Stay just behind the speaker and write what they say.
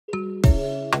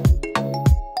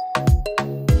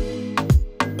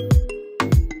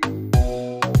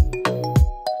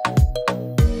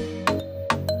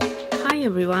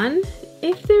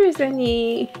is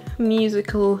any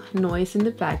musical noise in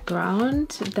the background,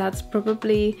 that's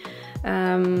probably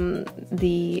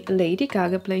the Lady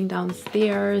Gaga playing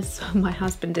downstairs. My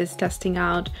husband is testing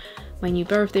out my new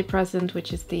birthday present,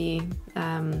 which is the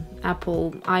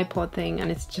Apple iPod thing,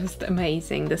 and it's just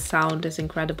amazing. The sound is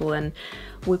incredible, and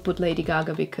we put Lady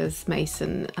Gaga because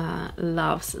Mason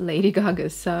loves Lady Gaga,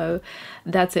 so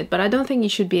that's it. But I don't think you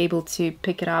should be able to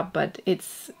pick it up, but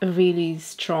it's a really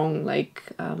strong like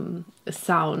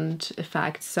sound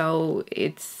effect, so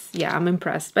it's, yeah, I'm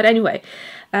impressed. But anyway,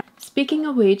 speaking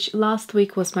of which, last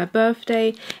week was my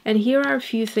birthday, and here are a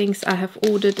few things I have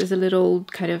ordered as a little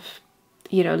kind of,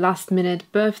 you know, last minute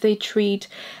birthday treat.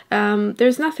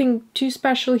 There's nothing too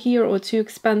special here or too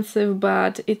expensive,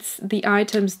 but it's the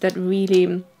items that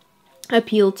really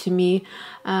appeal to me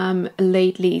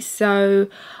lately. So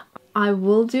I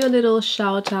will do a little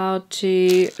shout out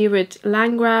to Irit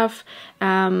Landgraf,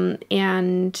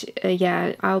 and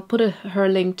yeah, I'll put her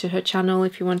link to her channel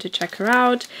if you want to check her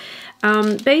out.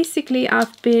 Basically,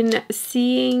 I've been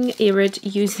seeing Irit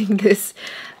using this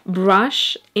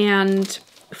brush, and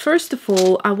first of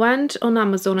all, I went on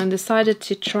Amazon and decided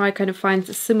to try kind of find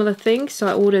a similar thing. So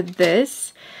I ordered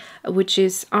this, which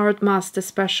is Art Master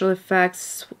Special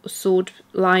Effects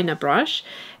Swordliner brush.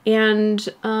 And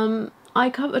I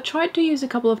tried to use a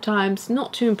couple of times,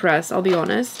 not too impressed, I'll be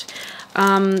honest.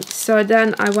 So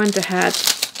then I went ahead.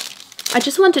 I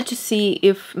just wanted to see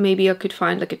if maybe I could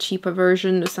find like a cheaper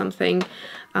version or something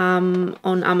on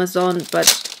Amazon. But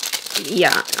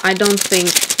yeah, I don't think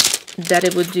that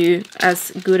it would do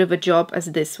as good of a job as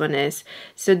this one is.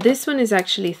 So this one is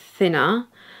actually thinner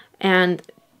and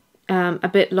a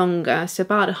bit longer, so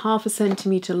about a ½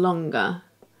 centimeter longer,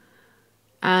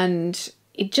 and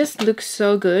it just looks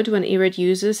so good when Irit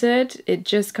uses it. It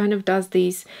just kind of does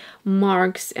these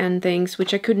marks and things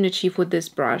which I couldn't achieve with this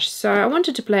brush. So I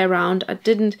wanted to play around. I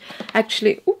didn't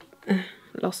actually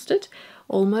lost it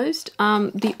almost.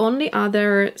 The only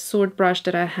other sword brush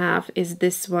that I have is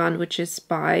this one, which is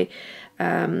by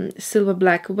Silver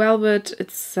Black Velvet.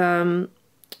 It's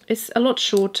a lot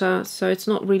shorter, so it's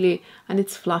not really, and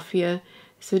it's fluffier,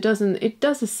 so it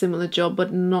does a similar job,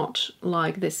 but not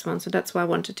like this one. So that's why I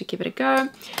wanted to give it a go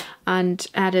and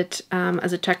add it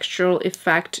as a textural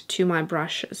effect to my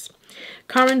brushes.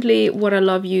 Currently, what I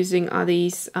love using are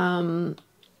these fan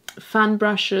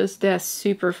brushes. They're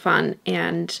super fun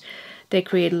and they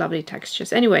create lovely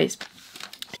textures. Anyways,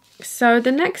 so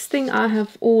the next thing I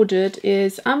have ordered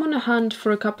is, I'm on a hunt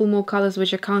for a couple more colors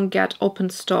which I can't get open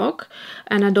stock,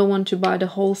 and I don't want to buy the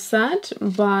whole set,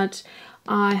 but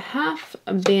I have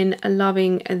been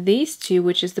loving these two,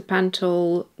 which is the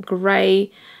Pentel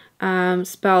Grey,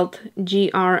 spelled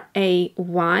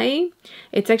Gray.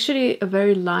 It's actually a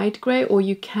very light grey, or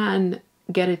you can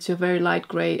get it to a very light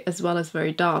grey as well as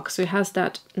very dark, so it has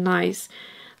that nice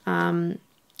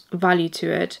value to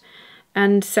it.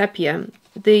 And Sepia.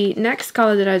 The next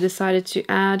color that I decided to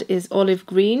add is olive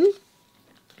green,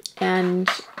 and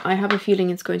I have a feeling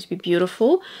it's going to be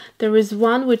beautiful. There is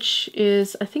one which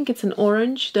is, I think it's an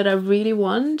orange, that I really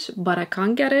want, but I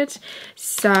can't get it.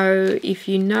 So if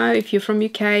you know, if you're from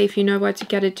UK, if you know where to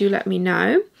get it, do let me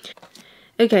know.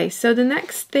 Okay, so the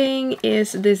next thing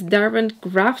is this Derwent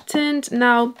Graphitint.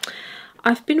 Now,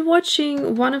 I've been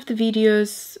watching one of the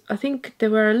videos, I think they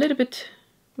were a little bit,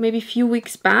 maybe a few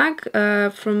weeks back,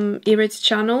 from Irit's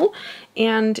channel,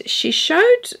 and she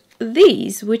showed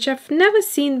these, which I've never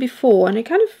seen before, and it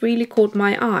kind of really caught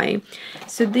my eye.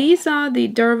 So these are the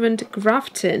Derwent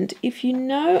Graphitint. If you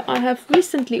know, I have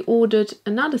recently ordered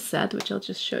another set, which I'll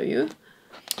just show you.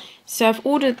 So I've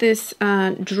ordered this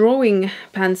drawing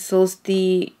pencils,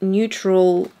 the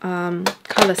neutral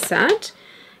color set,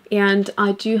 and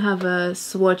I do have a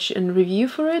swatch and review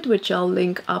for it, which I'll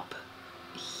link up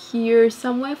here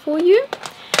somewhere for you.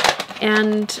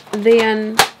 And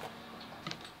then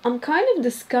I'm kind of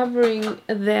discovering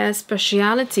their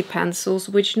specialty pencils,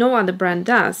 which no other brand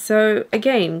does. So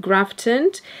again,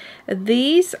 Graphitint.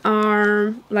 These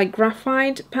are like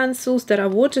graphite pencils that are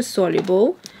water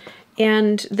soluble,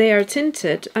 and they are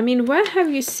tinted. I mean, where have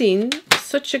you seen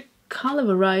such a color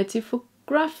variety for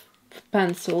graph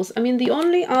pencils? I mean, the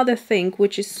only other thing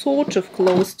which is sort of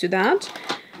close to that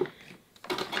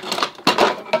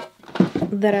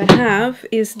I have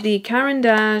is the Caran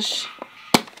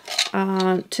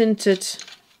tinted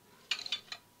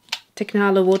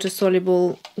Technalo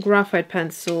water-soluble graphite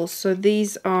pencils. So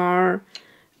these are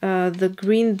the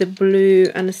green, the blue,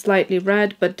 and a slightly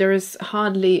red, but there is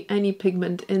hardly any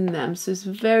pigment in them, so it's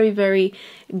very, very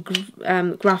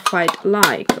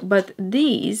graphite-like. But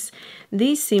these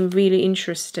seem really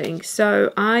interesting,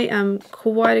 so I am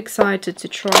quite excited to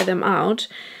try them out.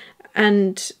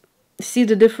 And see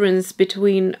the difference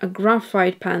between a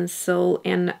graphite pencil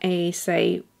and a,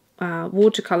 say,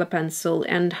 watercolor pencil,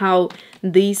 and how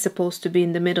these supposed to be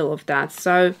in the middle of that.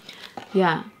 So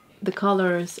yeah, the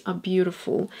colors are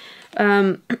beautiful.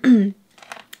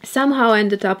 Somehow I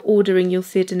ended up ordering, you'll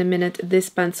see it in a minute, this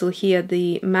pencil here,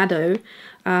 the Meadow,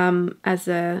 as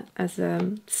a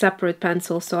separate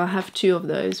pencil. So I have two of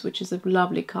those, which is a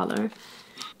lovely color.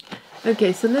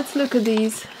 Okay, so let's look at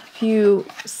these few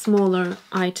smaller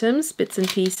items, bits and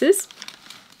pieces.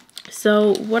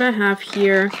 So what I have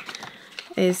here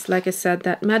is, like I said,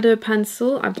 that Meadow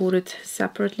pencil. I bought it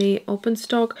separately, open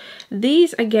stock.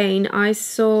 These again, I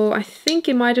saw, I think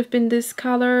it might have been this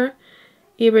color.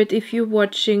 Irit, if you're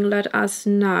watching, let us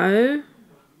know.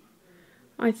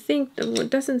 I think it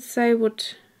doesn't say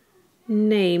what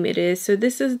name it is. So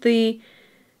this is the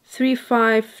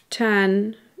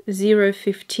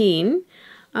 3510-015.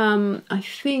 I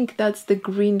think that's the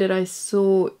green that I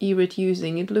saw Irit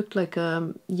using. It looked like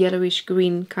a yellowish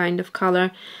green kind of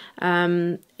color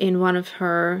in one of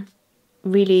her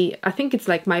really, I think it's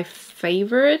like my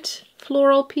favorite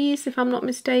floral piece, if I'm not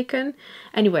mistaken.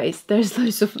 Anyways, there's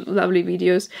loads of lovely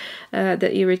videos that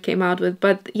Irit came out with.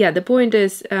 But yeah, the point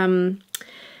is, I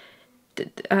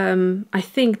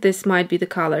think this might be the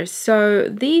color. So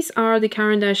these are the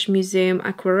Caran Museum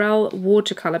Aquarelle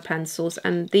watercolor pencils,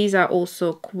 and these are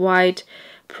also quite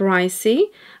pricey.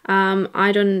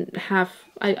 I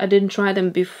didn't try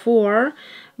them before,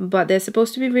 but they're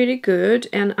supposed to be really good,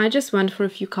 and I just went for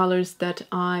a few colors that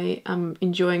I am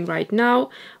enjoying right now,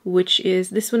 which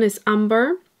is, this one is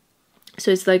Umber,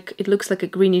 so it's like, it looks like a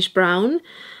greenish brown.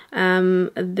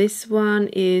 This one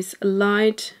is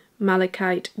Light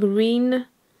Malachite Green,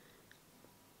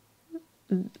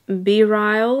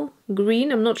 Beryl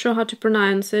Green, I'm not sure how to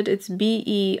pronounce it, it's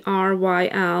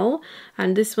B-E-R-Y-L,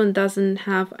 and this one doesn't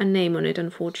have a name on it,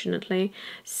 unfortunately.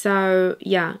 So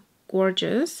yeah,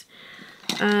 gorgeous.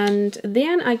 And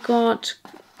then I got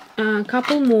a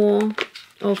couple more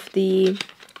of the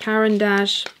Caran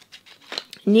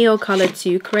Neocolor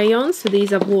II crayons. So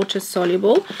these are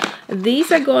water-soluble.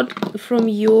 These I got from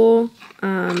your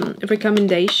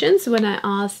recommendations when I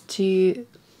asked to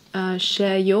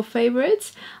share your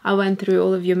favorites. I went through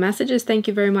all of your messages. Thank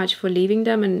you very much for leaving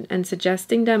them and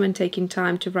suggesting them and taking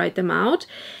time to write them out.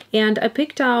 And I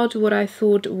picked out what I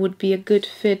thought would be a good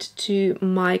fit to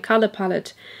my color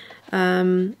palette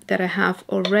that I have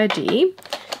already,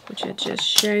 which I just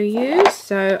show you.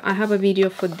 So I have a video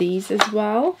for these as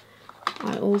well.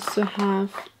 I also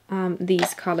have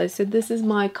these colors. So this is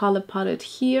my color palette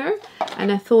here,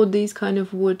 and I thought these kind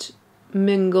of would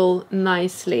mingle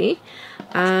nicely.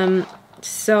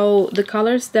 So the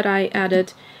colors that I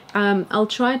added, I'll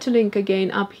try to link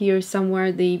again up here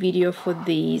somewhere the video for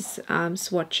these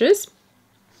swatches.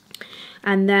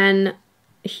 And then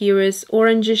here is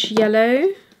orangish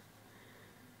yellow,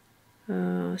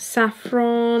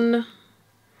 saffron,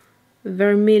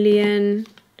 vermilion,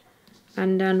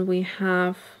 and then we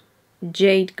have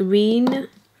jade green,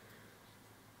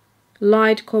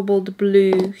 light cobalt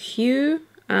blue hue,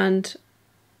 and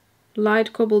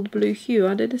light cobalt blue hue.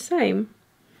 Are they the same?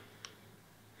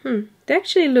 They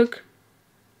actually look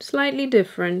slightly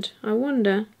different, I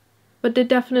wonder. But they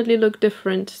definitely look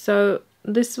different. So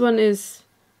this one is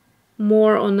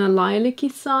more on a lilac-y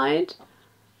side.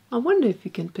 I wonder if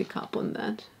you can pick up on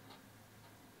that.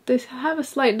 They have a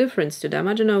slight difference to them.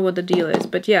 I don't know what the deal is,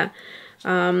 but yeah.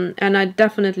 And I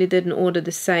definitely didn't order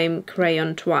the same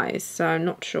crayon twice, so I'm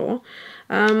not sure.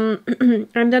 And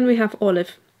then we have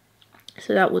olive,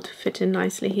 so that would fit in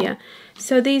nicely here.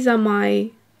 So these are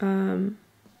my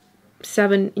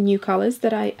 7 new colors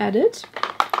that I added.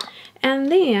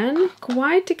 And then,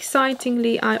 quite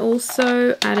excitingly, I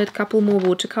also added a couple more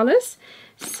watercolors.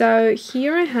 So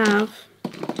here I have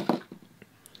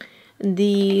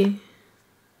the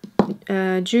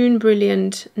June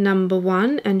Brilliant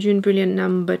 #1 and June Brilliant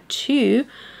 #2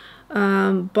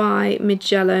 by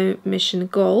Mijello Mission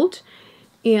Gold.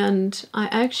 And I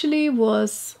actually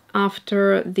was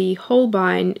after the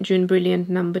Holbein June Brilliant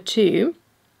 #2,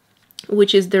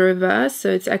 which is the reverse.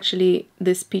 So it's actually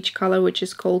this peach color, which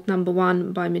is called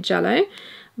 #1 by Mijello.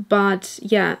 But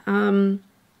yeah,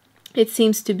 it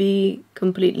seems to be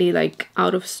completely like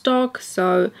out of stock,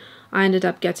 so I ended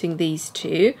up getting these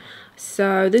two.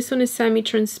 So this one is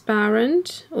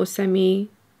semi-transparent or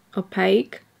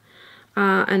semi-opaque,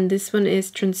 and this one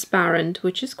is transparent,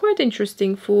 which is quite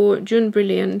interesting. For June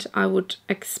Brilliant, I would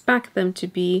expect them to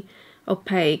be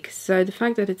opaque, so the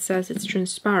fact that it says it's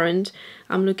transparent,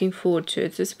 I'm looking forward to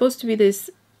it. So it's supposed to be this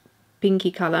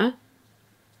pinky color,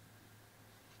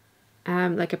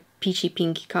 like a peachy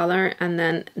pinky color, and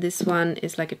then this one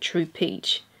is like a true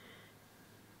peach.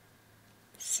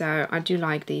 So I do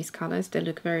like these colors, they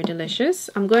look very delicious.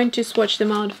 I'm going to swatch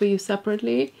them out for you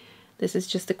separately. This is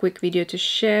just a quick video to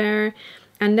share.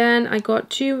 And then I got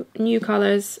two new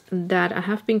colors that I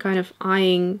have been kind of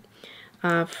eyeing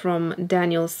from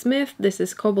Daniel Smith. This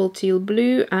is Cobalt Teal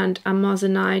Blue and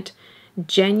Amazonite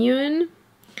Genuine.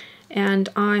 And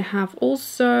I have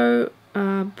also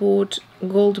bought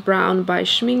Gold Brown by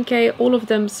Schmincke, all of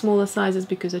them smaller sizes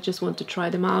because I just want to try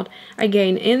them out.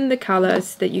 Again, in the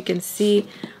colors that you can see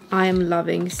I am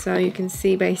loving. So you can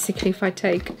see basically if I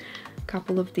take a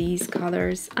couple of these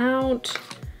colors out,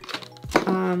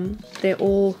 they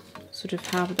all sort of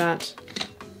have that,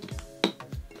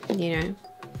 you know,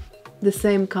 the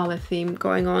same color theme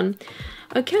going on.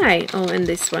 Okay, oh, and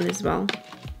this one as well.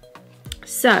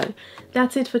 So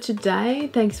that's it for today.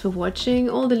 Thanks for watching.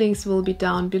 All the links will be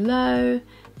down below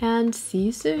and see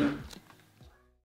you soon.